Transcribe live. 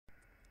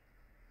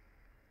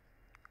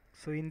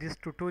So in this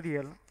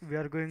tutorial we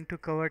are going to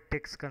cover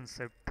text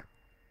concept.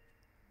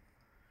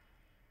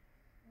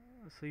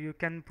 So you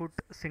can put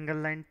single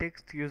line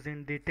text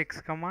using the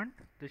text command.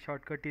 The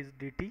shortcut is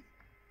dt.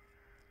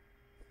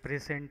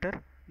 Press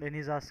enter. Then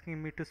he's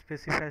asking me to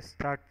specify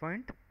start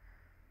point.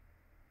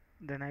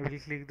 Then I will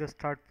click the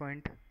start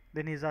point.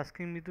 Then he's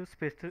asking me to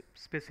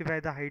specify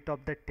the height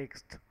of the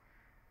text.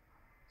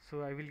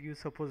 So I will use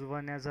suppose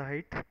 1 as a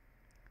height.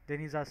 Then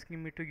he's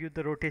asking me to give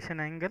the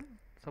rotation angle.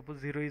 Suppose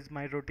 0 is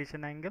my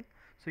rotation angle.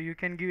 So you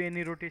can give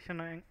any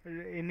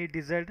any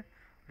desired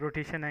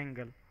rotation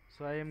angle.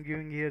 So I am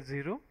giving here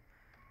 0.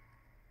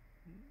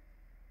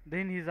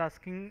 Then he's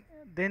asking,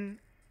 then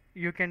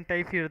you can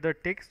type here the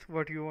text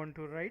what you want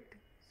to write.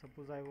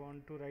 Suppose I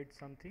want to write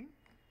something.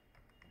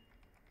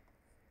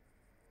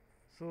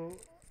 So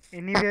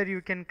anywhere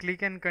you can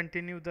click and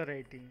continue the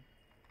writing.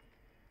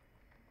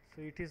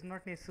 So it is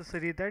not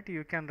necessary that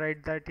you can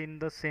write that in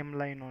the same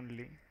line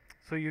only.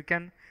 So you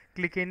can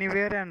click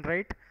anywhere and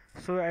write.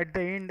 So at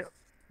the end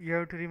you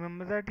have to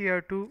remember that you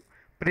have to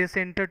press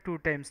enter 2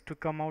 times to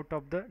come out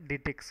of the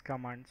dtext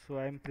command. So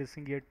I am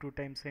pressing here 2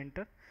 times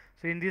enter.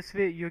 So in this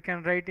way you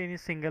can write any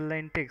single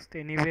line text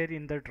anywhere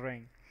in the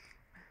drawing.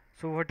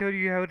 So whatever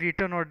you have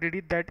written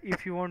already, that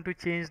if you want to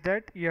change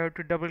that, you have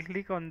to double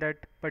click on that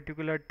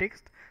particular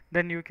text,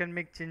 then you can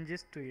make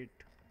changes to it.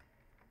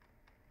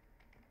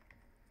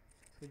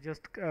 So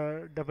just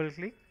double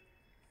click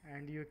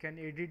and you can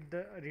edit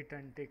the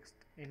written text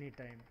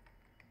anytime.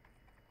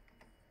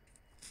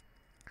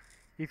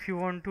 If you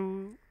want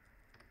to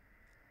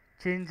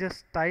change the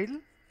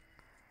style,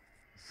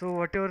 so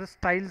whatever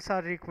styles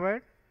are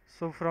required,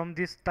 so from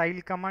this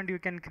style command you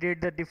can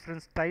create the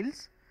different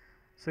styles.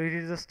 So it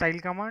is a style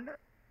command.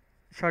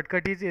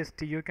 Shortcut is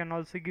st. You can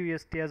also give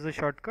st as a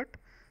shortcut.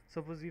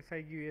 Suppose if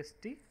I give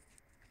st,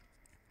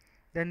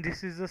 then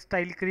this is the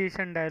style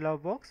creation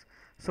dialog box.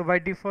 So by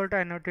default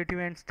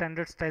annotative and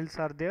standard styles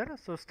are there.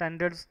 So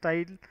standard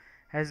style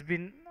has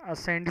been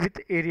assigned with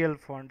Arial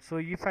font. So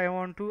if I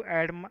want to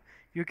add,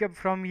 you can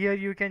from here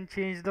you can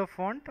change the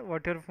font,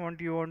 whatever font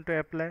you want to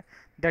apply,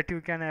 that you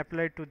can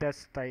apply to that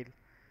style.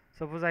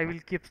 Suppose I will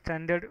keep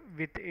standard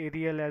with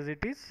Arial as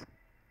it is.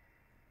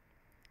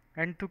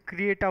 And to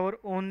create our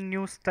own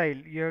new style,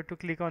 you have to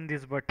click on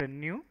this button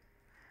new.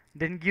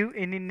 Then give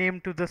any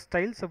name to the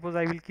style. Suppose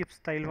I will keep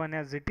style 1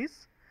 as it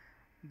is.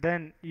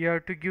 Then you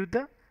have to give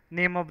the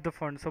name of the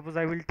font. Suppose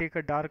I will take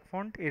a dark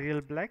font,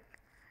 Arial black.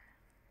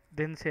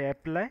 Then say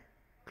apply,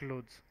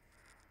 close.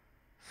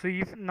 So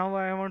if now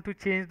I want to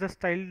change the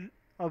style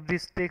of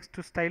this text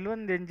to style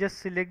 1, then just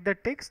select the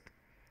text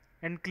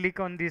and click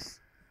on this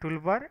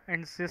toolbar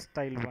and say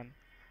style 1.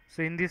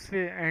 So in this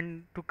way,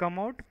 and to come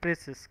out,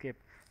 press escape.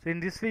 So in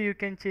this way you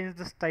can change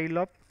the style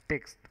of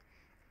text.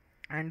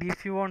 And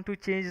if you want to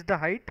change the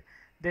height,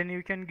 then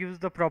you can use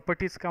the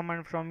properties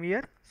command from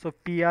here. So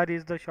PR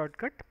is the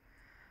shortcut.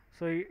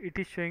 So it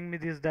is showing me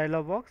this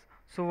dialog box.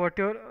 So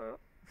whatever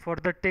for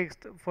the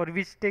text, for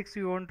which text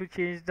you want to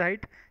change the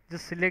height,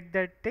 just select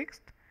that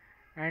text,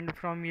 and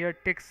from here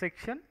text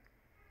section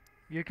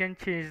you can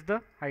change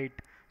the height.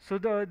 So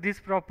this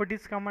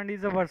properties command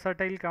is a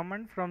versatile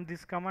command. From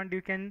this command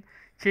you can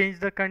change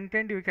the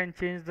content, you can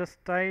change the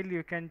style,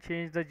 you can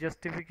change the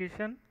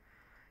justification,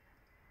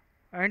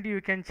 and you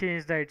can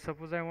change the height.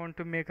 Suppose I want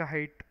to make a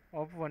height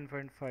of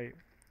 1.5.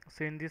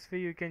 So in this way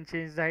you can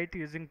change the height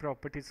using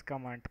properties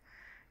command.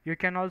 You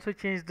can also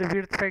change the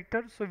width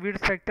factor. So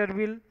width factor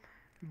will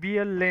be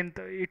a length,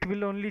 it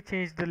will only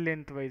change the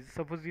lengthwise.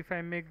 Suppose if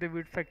I make the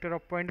width factor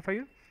of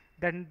 0.5,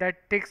 then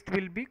that text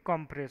will be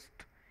compressed.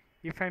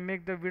 If I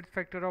make the width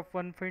factor of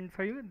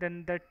 1.5,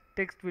 then that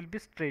text will be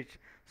stretched.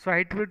 So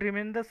height will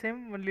remain the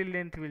same, only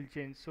length will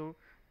change. So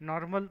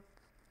normal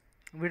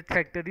width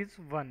factor is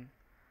 1.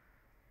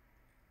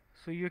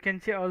 So you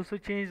can also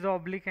change the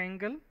oblique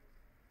angle.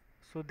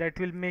 So that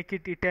will make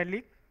it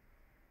italic.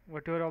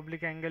 Whatever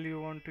oblique angle you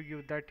want to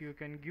give, that you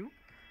can give.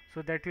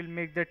 So that will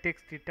make the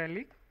text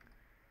italic.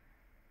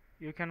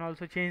 You can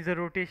also change the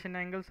rotation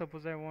angle.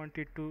 Suppose I want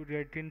it to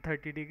write in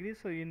 30 degrees.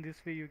 So in this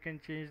way you can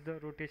change the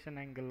rotation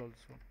angle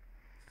also.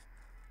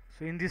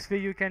 So in this way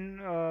you can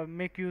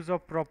make use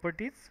of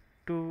properties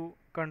to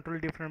control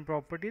different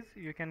properties.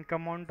 You can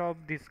come out of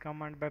this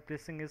command by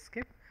pressing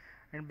escape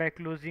and by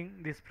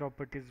closing this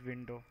properties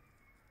window.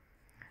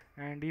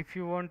 And if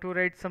you want to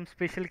write some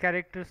special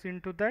characters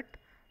into that,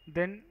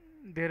 then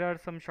there are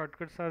some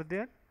shortcuts are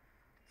there.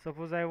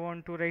 Suppose I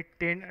want to write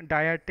 10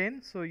 dia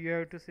 10, so you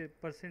have to say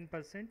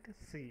 %%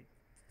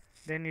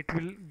 then it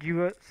will give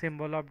a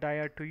symbol of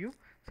dia to you.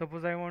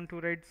 Suppose I want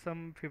to write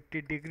some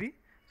 50 degree,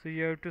 so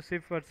you have to say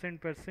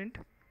 %%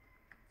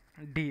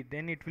 d,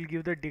 then it will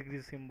give the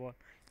degree symbol.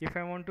 If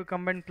I want to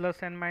combine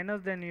plus and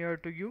minus, then you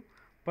have to give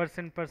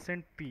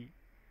 %% p.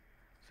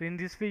 So in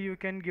this way you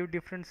can give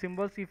different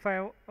symbols.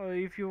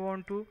 If you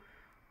want to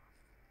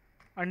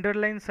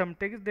underline some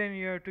text, then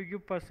you have to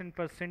give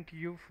 %%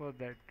 u for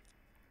that.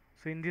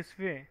 So in this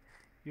way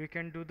you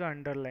can do the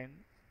underline.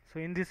 So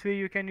in this way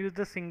you can use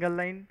the single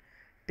line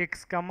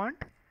text command.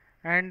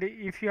 And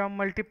if you have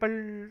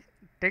multiple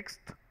text,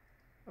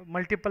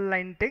 multiple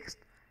line text,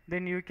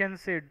 then you can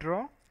say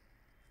draw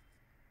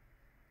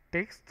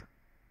text.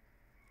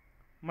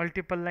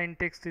 Multiple line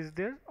text is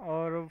there,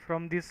 or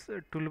from this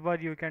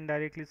toolbar you can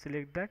directly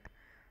select that.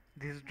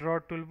 This draw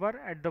toolbar,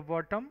 at the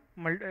bottom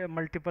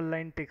multiple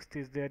line text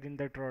is there in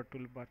the draw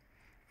toolbar.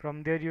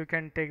 From there you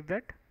can take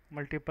that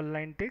multiple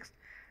line text.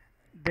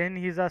 Then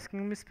he is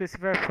asking me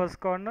specify first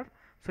corner,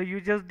 so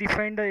you just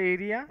define the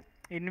area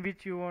in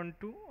which you want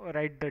to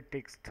write the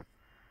text.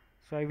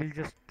 So I will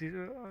just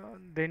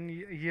then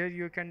here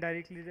you can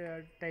directly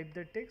type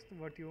the text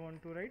what you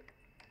want to write.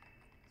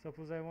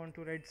 Suppose I want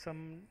to write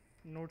some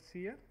notes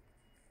here.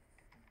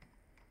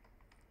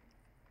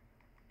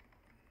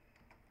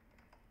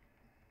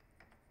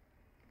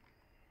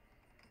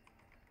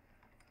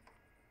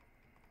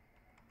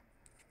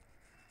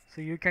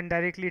 So you can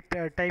directly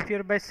type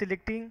here by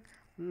selecting,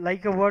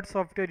 like a word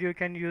software you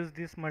can use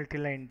this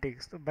multi-line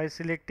text. By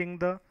selecting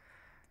the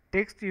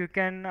text you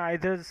can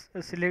either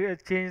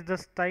select change the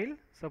style.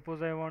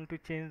 Suppose I want to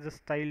change the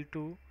style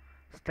to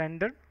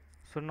standard,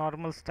 so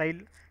normal style.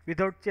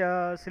 Without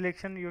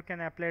selection you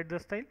can apply the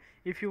style.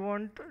 If you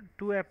want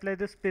to apply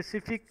the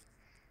specific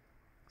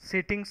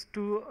settings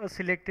to a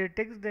selected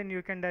text, then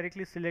you can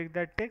directly select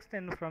that text,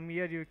 and from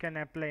here you can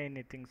apply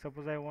anything.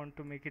 Suppose I want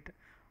to make it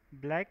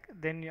black,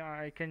 then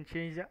I can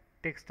change the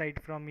text height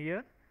from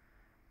here.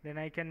 Then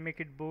I can make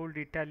it bold,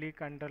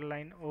 italic,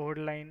 underline,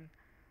 overline.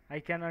 I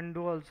can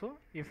undo also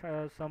if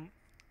some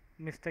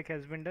mistake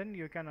has been done.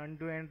 You can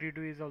undo and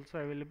redo is also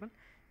available.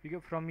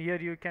 From here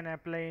you can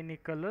apply any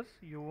colors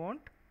you want,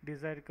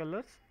 desired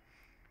colors.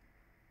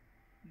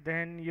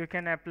 Then you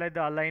can apply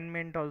the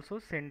alignment also,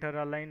 center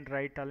align,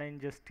 right align,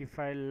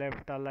 justify,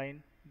 left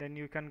align. Then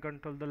you can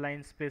control the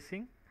line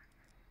spacing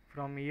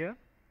from here.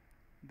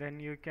 Then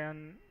you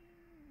can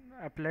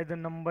apply the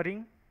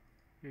numbering,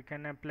 you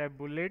can apply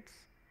bullets.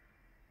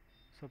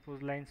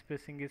 Suppose line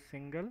spacing is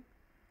single.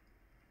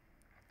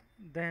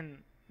 Then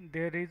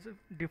there is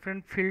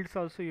different fields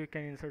also you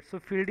can insert. So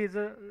field is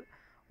a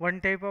one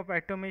type of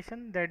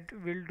automation that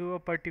will do a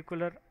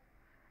particular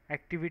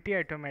activity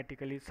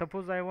automatically.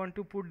 Suppose I want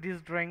to put this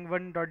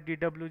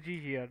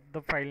drawing1.dwg here,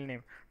 the file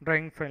name,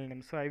 drawing file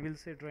name. So I will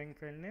say drawing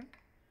file name,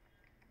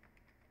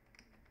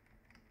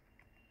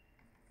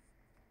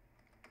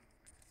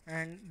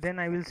 and then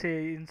I will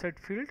say insert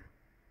field,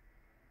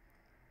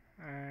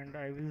 and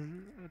I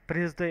will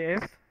press the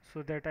F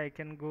so that I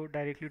can go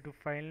directly to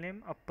file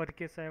name.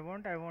 Uppercase I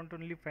want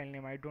only file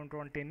name, I don't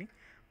want any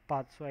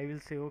path. So I will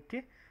say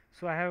OK.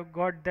 So I have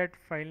got that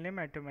file name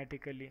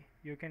automatically.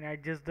 You can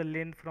adjust the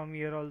length from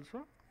here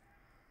also,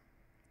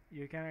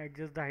 you can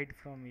adjust the height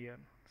from here.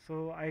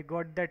 So I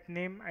got that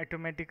name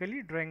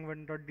automatically,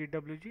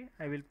 drawing1.dwg.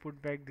 I will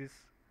put back this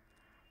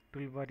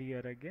toolbar here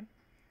again.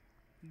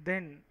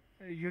 Then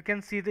you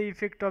can see the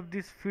effect of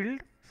this field.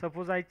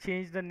 Suppose I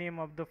change the name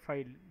of the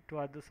file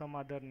to some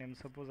other name.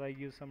 Suppose I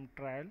use some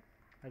trial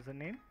as a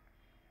name.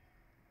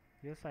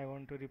 Yes, I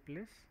want to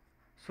replace.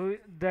 So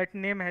that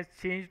name has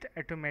changed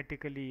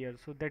automatically here.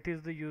 So that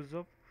is the use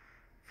of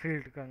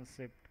field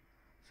concept.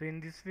 So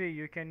in this way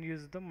you can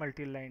use the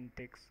multi-line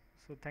text.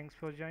 So thanks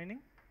for joining.